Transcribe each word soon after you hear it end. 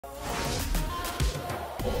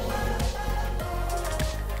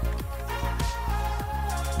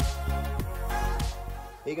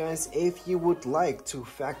Hey guys, if you would like to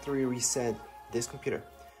factory reset this computer,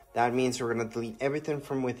 that means you're gonna delete everything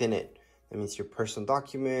from within it. That means your personal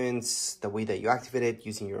documents, the way that you activate it,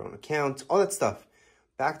 using your own account, all that stuff.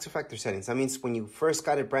 Back to factory settings. That means when you first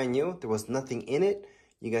got it brand new, there was nothing in it.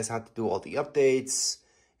 You guys had to do all the updates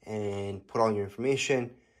and put all your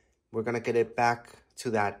information. We're gonna get it back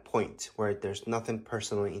to that point where there's nothing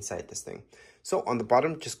personal inside this thing. So on the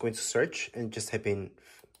bottom, just going to search and just type in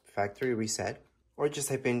factory reset, or just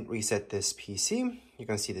type in reset this PC. You're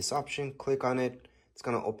gonna see this option, click on it. It's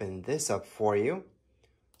gonna open this up for you.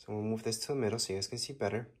 So we'll move this to the middle so you guys can see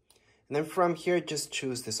better. And then from here, just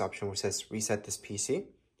choose this option where it says reset this PC.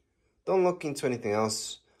 Don't look into anything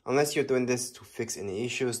else. Unless you're doing this to fix any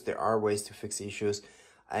issues, there are ways to fix issues.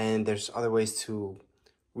 And there's other ways to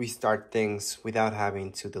restart things without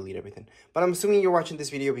having to delete everything. But I'm assuming you're watching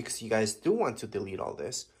this video because you guys do want to delete all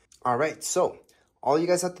this. All right, so all you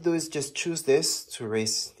guys have to do is just choose this to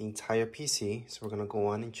erase the entire PC. So we're gonna go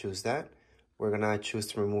on and choose that. We're gonna choose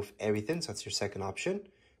to remove everything. So that's your second option.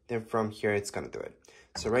 Then from here, it's gonna do it.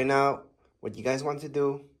 So right now, what you guys want to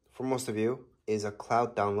do, for most of you, is a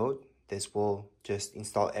cloud download. This will just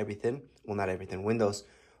install everything, well, not everything, Windows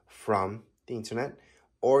from the internet,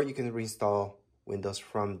 or you can reinstall Windows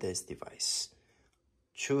from this device.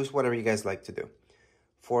 Choose whatever you guys like to do.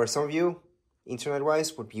 For some of you,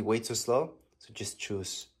 internet-wise would be way too slow. So just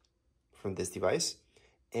choose from this device.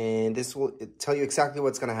 And this will tell you exactly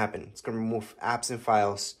what's going to happen. It's going to remove apps and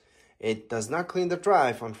files. It does not clean the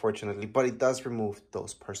drive, unfortunately, but it does remove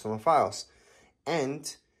those personal files.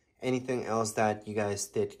 And anything else that you guys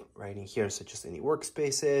did right in here, such as any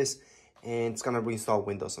workspaces. And it's going to reinstall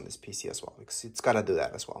Windows on this PC as well, because it's got to do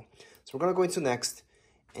that as well. So we're going to go into next.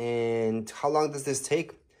 And how long does this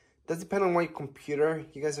take? It does depend on what computer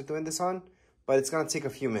you guys are doing this on, but it's going to take a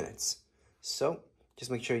few minutes. So just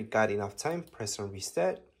make sure you got enough time, press on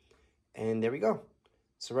reset, and there we go.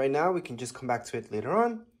 So right now we can just come back to it later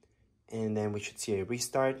on, and then we should see a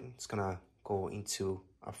restart. It's gonna go into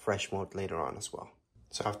a fresh mode later on as well.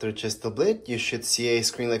 So after just a bit, you should see a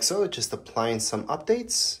screen like so, just applying some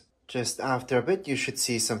updates. Just after a bit, you should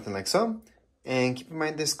see something like so. And keep in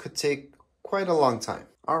mind, this could take quite a long time.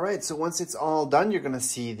 All right, so once it's all done, you're gonna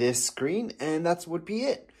see this screen, and that would be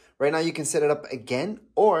it. Right now you can set it up again,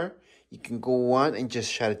 or you can go on and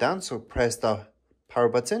just shut it down. So press the power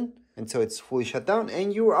button until it's fully shut down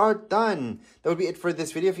and you are done. That would be it for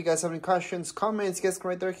this video. If you guys have any questions, comments, you guys can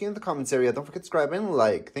write there in the comments area. Don't forget to subscribe and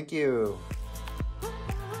like. Thank you.